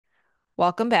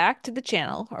Welcome back to the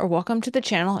channel, or welcome to the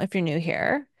channel if you're new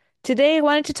here. Today, I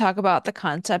wanted to talk about the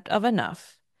concept of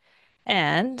enough.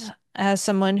 And as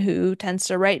someone who tends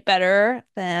to write better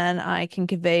than I can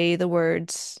convey the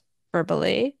words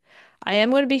verbally, I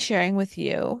am going to be sharing with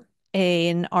you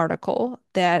an article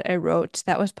that I wrote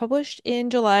that was published in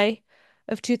July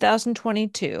of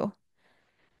 2022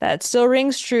 that still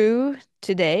rings true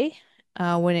today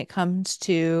when it comes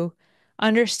to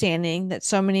understanding that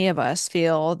so many of us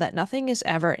feel that nothing is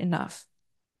ever enough.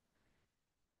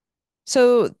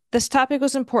 So, this topic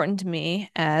was important to me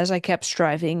as I kept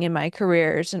striving in my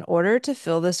careers in order to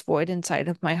fill this void inside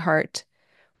of my heart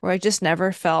where I just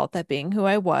never felt that being who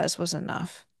I was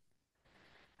enough.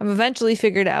 I've eventually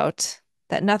figured out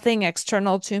that nothing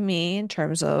external to me in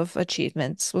terms of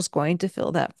achievements was going to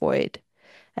fill that void,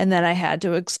 and that I had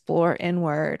to explore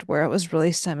inward where it was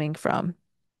really stemming from.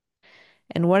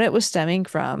 And what it was stemming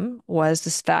from was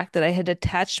this fact that I had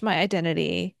attached my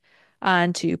identity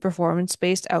onto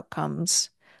performance-based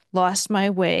outcomes, lost my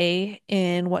way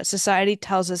in what society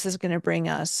tells us is going to bring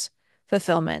us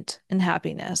fulfillment and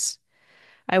happiness.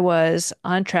 I was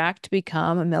on track to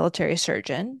become a military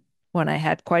surgeon when I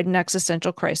had quite an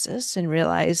existential crisis and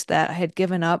realized that I had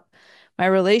given up my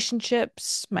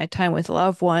relationships, my time with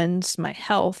loved ones, my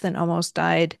health, and almost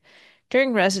died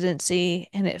during residency,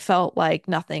 and it felt like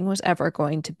nothing was ever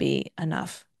going to be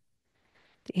enough.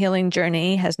 The healing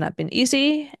journey has not been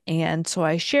easy, and so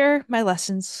I share my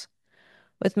lessons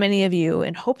with many of you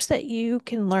in hopes that you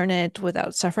can learn it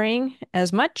without suffering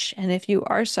as much. And if you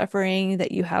are suffering,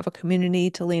 that you have a community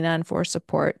to lean on for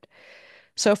support.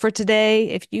 So for today,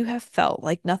 if you have felt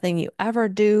like nothing you ever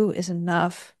do is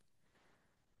enough,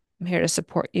 I'm here to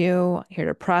support you, I'm here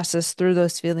to process through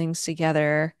those feelings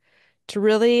together, to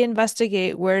really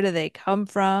investigate where do they come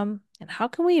from and how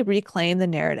can we reclaim the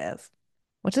narrative?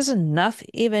 What does enough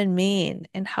even mean?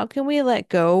 And how can we let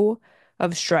go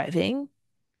of striving,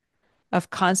 of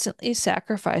constantly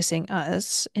sacrificing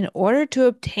us in order to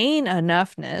obtain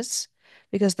enoughness?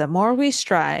 Because the more we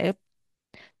strive,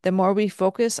 the more we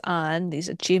focus on these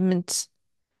achievements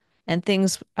and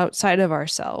things outside of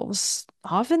ourselves,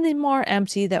 often the more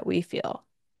empty that we feel.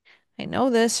 I know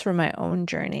this from my own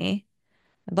journey.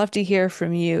 I'd love to hear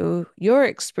from you, your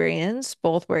experience,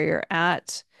 both where you're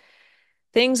at,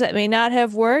 things that may not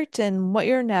have worked, and what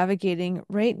you're navigating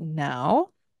right now.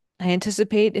 I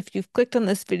anticipate if you've clicked on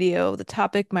this video, the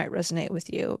topic might resonate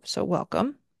with you, so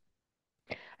welcome.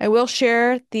 I will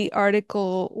share the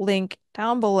article link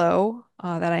down below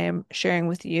that I am sharing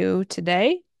with you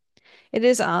today. It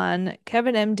is on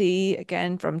KevinMD,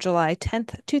 again from July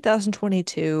 10th,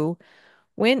 2022.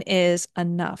 When is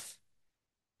enough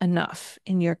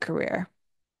in your career?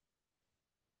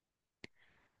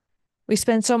 We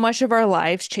spend so much of our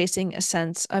lives chasing a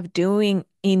sense of doing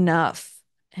enough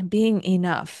and being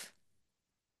enough.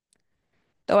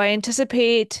 Though I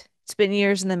anticipate it's been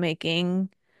years in the making,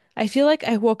 I feel like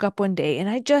I woke up one day and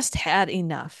I just had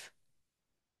enough.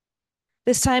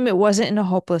 This time it wasn't in a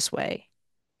hopeless way.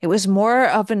 It was more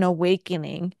of an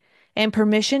awakening and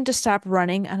permission to stop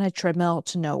running on a treadmill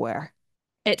to nowhere.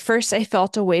 At first, I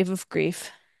felt a wave of grief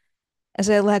as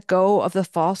I let go of the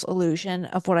false illusion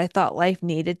of what I thought life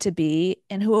needed to be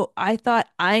and who I thought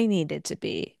I needed to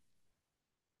be.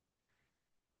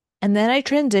 And then I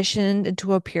transitioned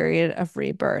into a period of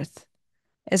rebirth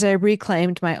as I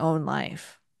reclaimed my own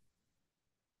life.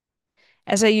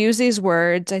 As I use these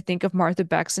words, I think of Martha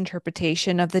Beck's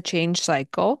interpretation of the change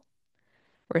cycle,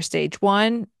 where stage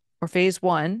one or phase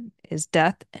one is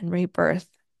death and rebirth,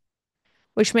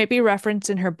 which may be referenced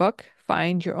in her book,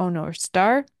 Find Your Own North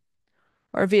Star,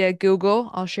 or via Google.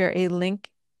 I'll share a link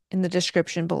in the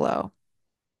description below.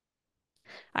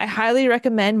 I highly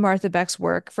recommend Martha Beck's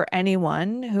work for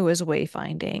anyone who is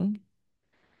wayfinding.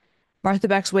 Martha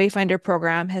Beck's Wayfinder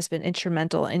program has been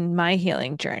instrumental in my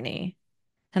healing journey,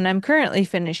 and I'm currently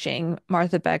finishing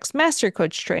Martha Beck's Master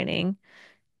Coach training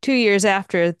 2 years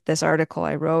after this article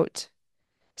I wrote.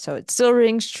 So it still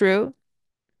rings true,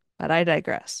 but I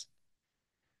digress.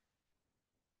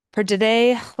 For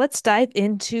today, let's dive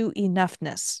into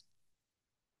enoughness.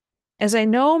 As I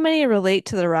know many relate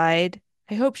to the ride,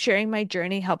 I hope sharing my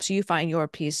journey helps you find your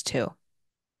peace too.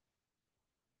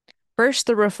 First,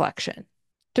 the reflection.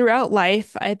 Throughout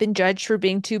life, I've been judged for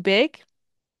being too big,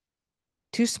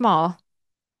 too small,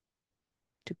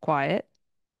 too quiet,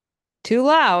 too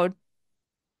loud,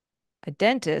 a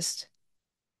dentist,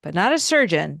 but not a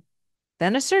surgeon,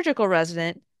 then a surgical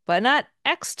resident, but not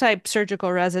X-type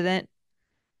surgical resident,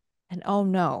 and oh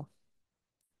no,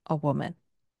 a woman.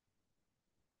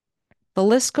 The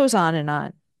list goes on and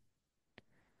on.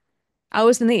 I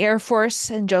was in the Air Force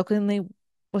and jokingly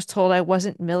was told I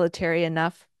wasn't military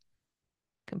enough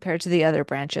compared to the other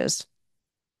branches.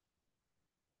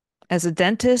 As a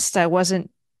dentist, I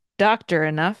wasn't doctor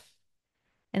enough.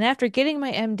 And after getting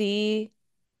my MD,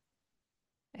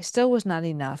 I still was not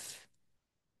enough,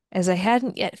 as I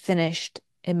hadn't yet finished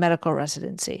a medical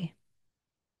residency.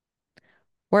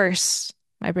 Worse,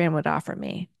 my brain would offer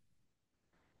me.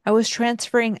 I was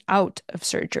transferring out of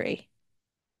surgery.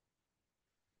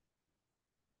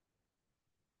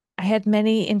 I had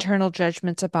many internal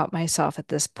judgments about myself at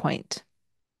this point,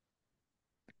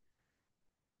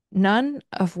 none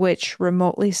of which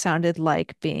remotely sounded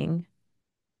like being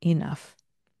enough.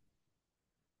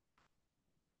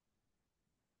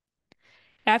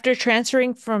 After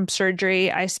transferring from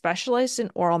surgery, I specialized in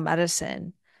oral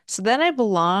medicine. So then I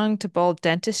belonged to both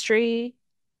dentistry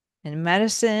and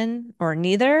medicine, or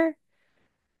neither,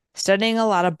 studying a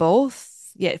lot of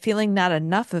both, yet feeling not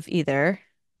enough of either.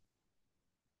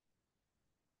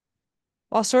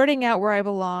 While sorting out where I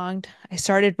belonged, I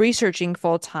started researching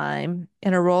full time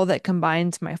in a role that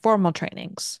combines my formal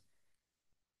trainings.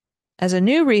 As a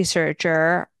new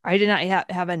researcher, I did not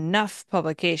have enough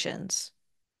publications.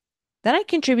 Then I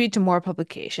contribute to more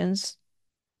publications,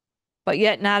 but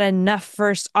yet not enough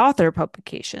first author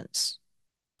publications.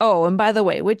 Oh, and by the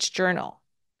way, which journal?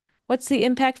 What's the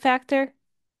impact factor?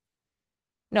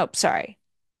 Nope, sorry.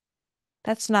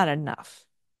 That's not enough.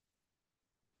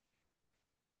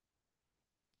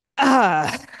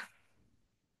 Ah.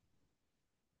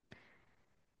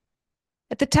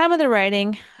 At the time of the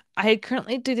writing, I had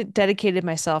currently dedicated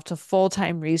myself to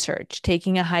full-time research,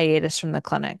 taking a hiatus from the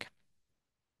clinic.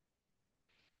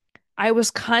 I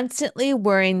was constantly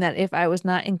worrying that if I was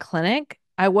not in clinic,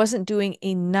 I wasn't doing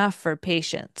enough for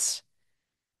patients.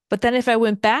 But then if I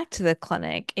went back to the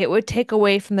clinic, it would take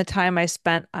away from the time I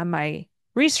spent on my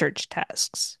research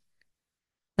tasks.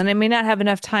 Then I may not have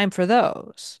enough time for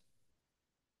those.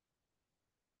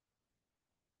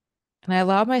 And I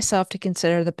allowed myself to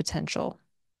consider the potential.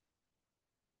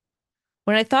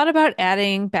 When I thought about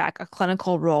adding back a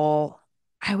clinical role,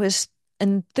 I was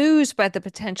enthused by the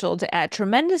potential to add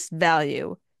tremendous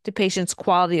value to patients'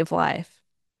 quality of life.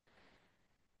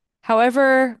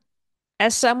 However,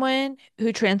 as someone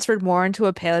who transferred more into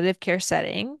a palliative care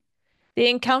setting, the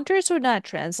encounters would not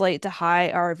translate to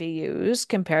high RVUs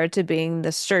compared to being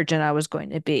the surgeon I was going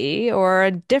to be, or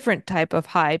a different type of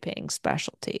high paying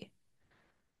specialty.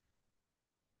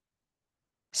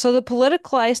 So, the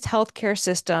politicalized healthcare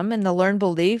system and the learned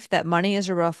belief that money is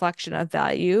a reflection of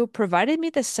value provided me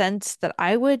the sense that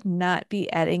I would not be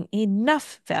adding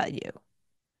enough value.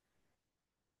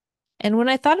 And when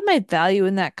I thought of my value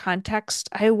in that context,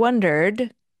 I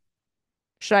wondered,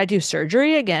 should I do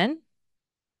surgery again?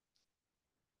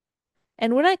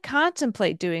 And when I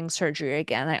contemplate doing surgery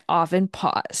again, I often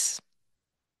pause,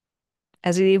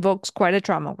 as it evokes quite a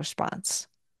trauma response,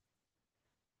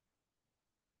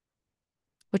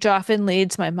 which often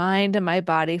leaves my mind and my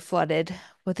body flooded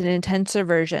with an intense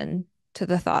aversion to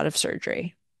the thought of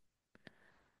surgery.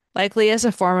 Likely as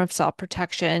a form of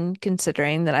self-protection,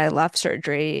 considering that I left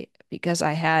surgery because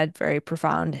I had very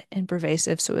profound and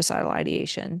pervasive suicidal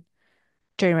ideation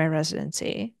during my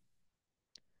residency.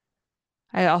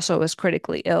 I also was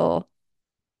critically ill.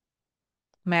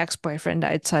 My ex-boyfriend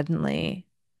died suddenly.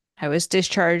 I was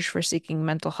discharged for seeking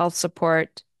mental health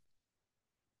support,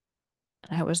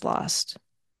 and I was lost.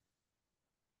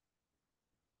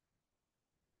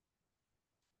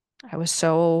 I was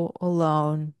so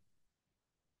alone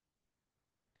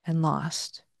and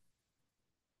lost.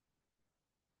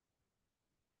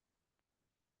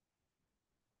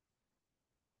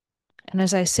 And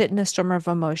as I sit in a storm of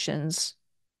emotions,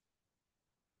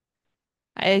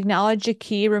 I acknowledge a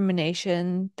key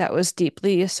rumination that was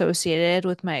deeply associated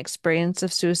with my experience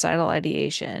of suicidal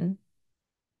ideation.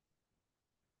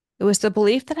 It was the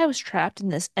belief that I was trapped in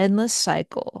this endless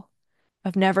cycle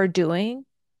of never doing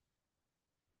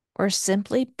or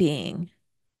simply being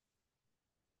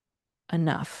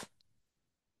enough.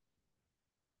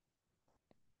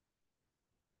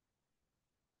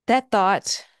 That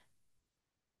thought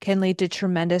can lead to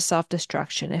tremendous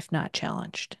self-destruction if not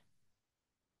challenged.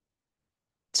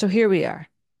 So here we are.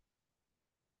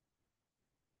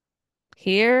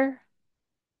 Here,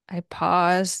 I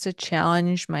pause to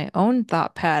challenge my own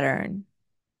thought pattern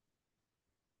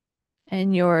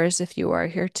and yours if you are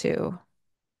here too,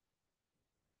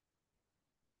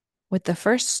 with the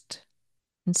first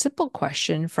and simple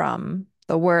question from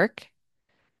The Work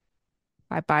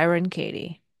by Byron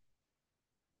Katie.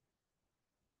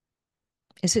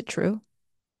 Is it true?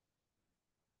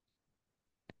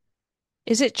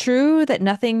 Is it true that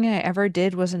nothing I ever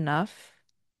did was enough?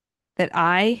 That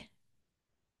I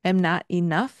am not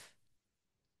enough.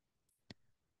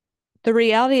 The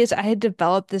reality is, I had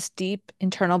developed this deep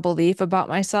internal belief about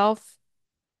myself,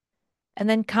 and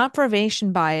then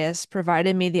confirmation bias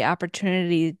provided me the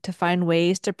opportunity to find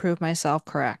ways to prove myself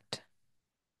correct.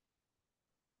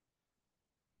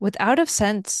 Without a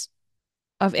sense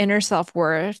of inner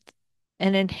self-worth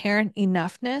and inherent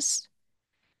enoughness,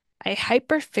 I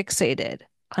hyperfixated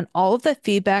on all of the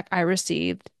feedback I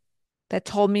received that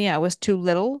told me I was too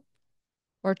little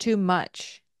or too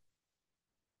much.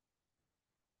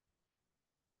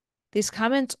 These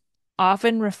comments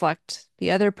often reflect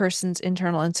the other person's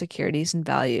internal insecurities and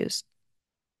values.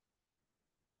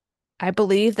 I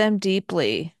believe them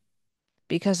deeply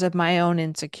because of my own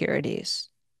insecurities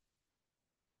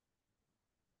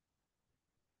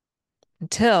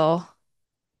until,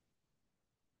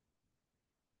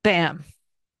 bam,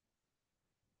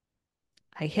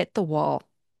 I hit the wall.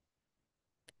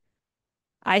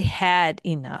 I had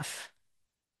enough.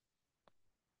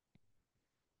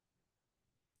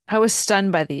 I was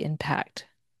stunned by the impact.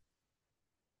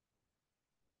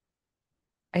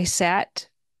 I sat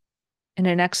in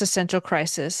an existential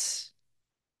crisis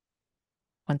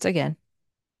once again.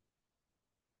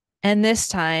 And this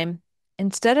time,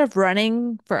 instead of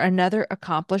running for another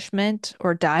accomplishment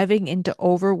or diving into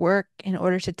overwork in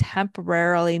order to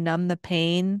temporarily numb the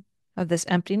pain of this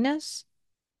emptiness,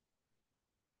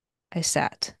 I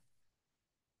sat.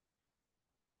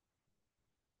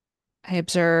 I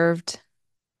observed.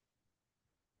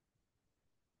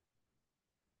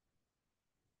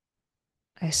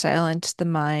 I silenced the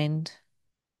mind.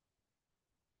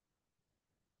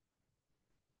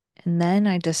 And then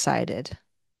I decided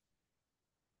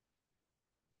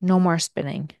no more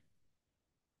spinning.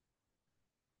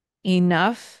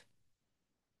 Enough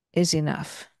is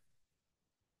enough.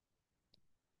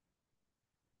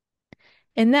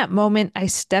 In that moment, I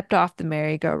stepped off the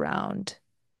merry-go-round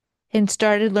and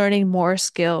started learning more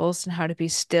skills and how to be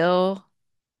still,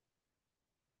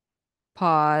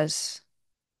 pause,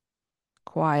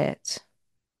 quiet,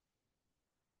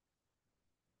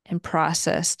 and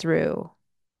process through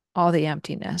all the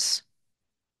emptiness.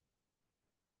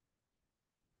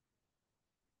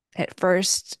 At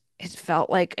first, it felt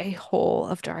like a hole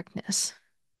of darkness,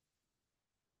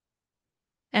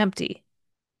 empty,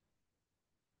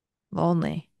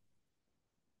 lonely,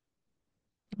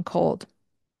 and cold.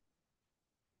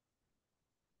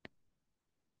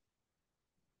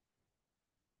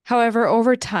 However,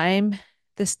 over time,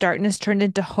 this darkness turned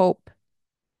into hope,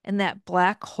 and that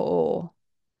black hole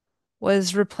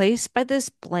was replaced by this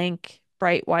blank,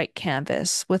 bright white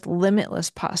canvas with limitless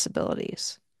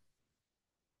possibilities.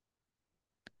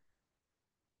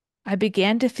 I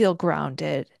began to feel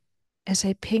grounded as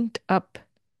I picked up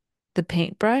the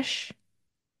paintbrush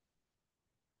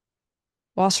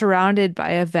while surrounded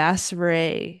by a vast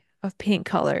array of paint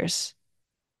colors,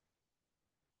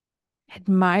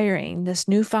 admiring this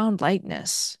newfound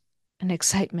lightness and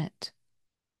excitement.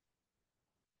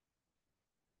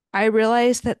 I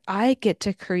realized that I get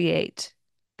to create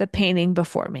the painting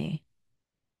before me,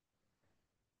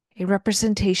 a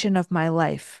representation of my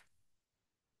life,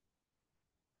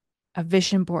 a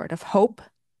vision board of hope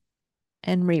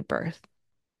and rebirth.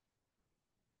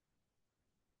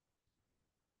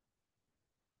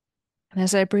 And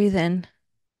as I breathe in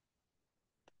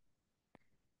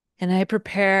and I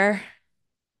prepare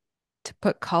to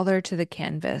put color to the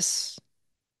canvas,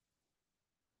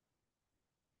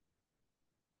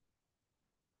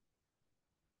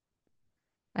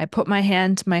 I put my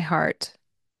hand to my heart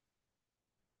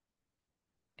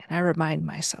and I remind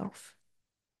myself,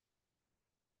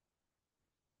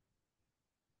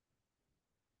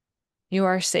 you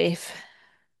are safe,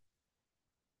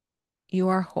 you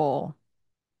are whole,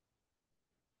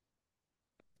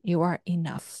 you are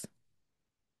enough.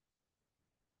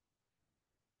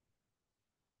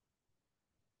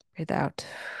 Breathe out.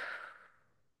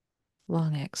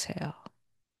 Long exhale.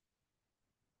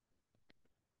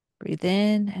 Breathe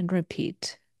in and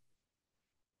repeat.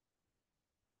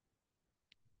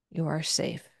 You are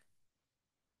safe.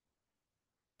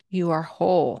 You are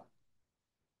whole.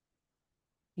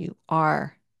 You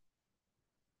are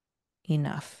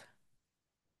enough.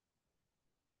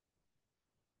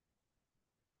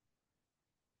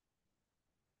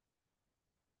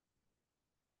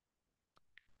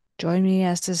 Join me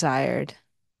as desired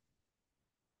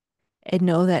and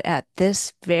know that at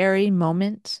this very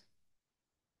moment,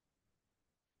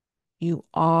 you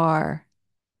are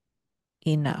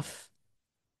enough.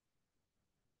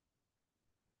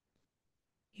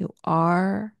 You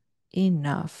are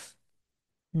enough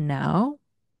now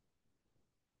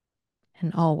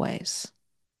and always.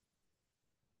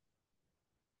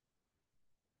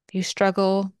 You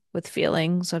struggle with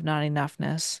feelings of not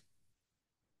enoughness.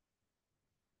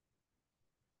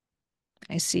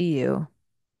 I see you,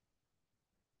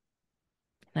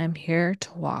 and I'm here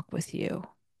to walk with you,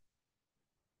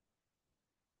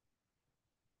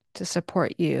 to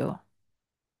support you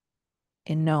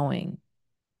in knowing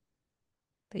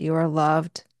that you are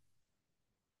loved,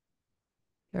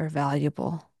 you are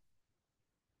valuable,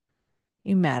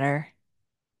 you matter,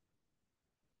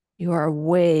 you are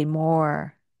way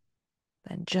more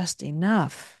than just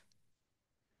enough.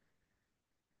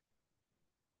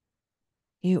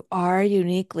 You are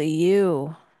uniquely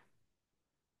you.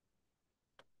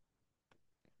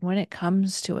 When it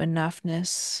comes to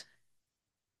enoughness,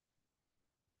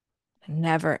 I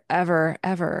never, ever,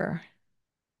 ever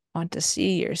want to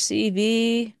see your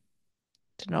CV,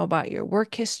 to know about your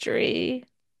work history,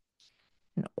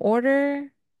 in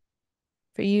order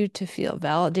for you to feel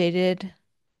validated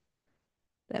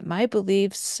that my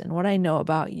beliefs and what I know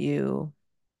about you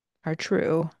are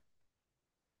true.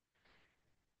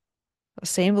 The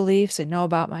same beliefs I know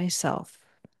about myself.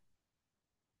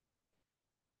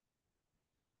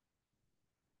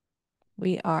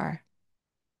 We are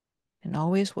and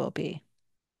always will be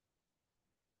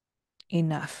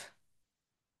enough.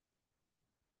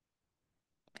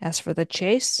 As for the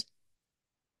chase,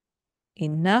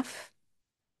 enough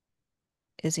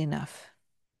is enough.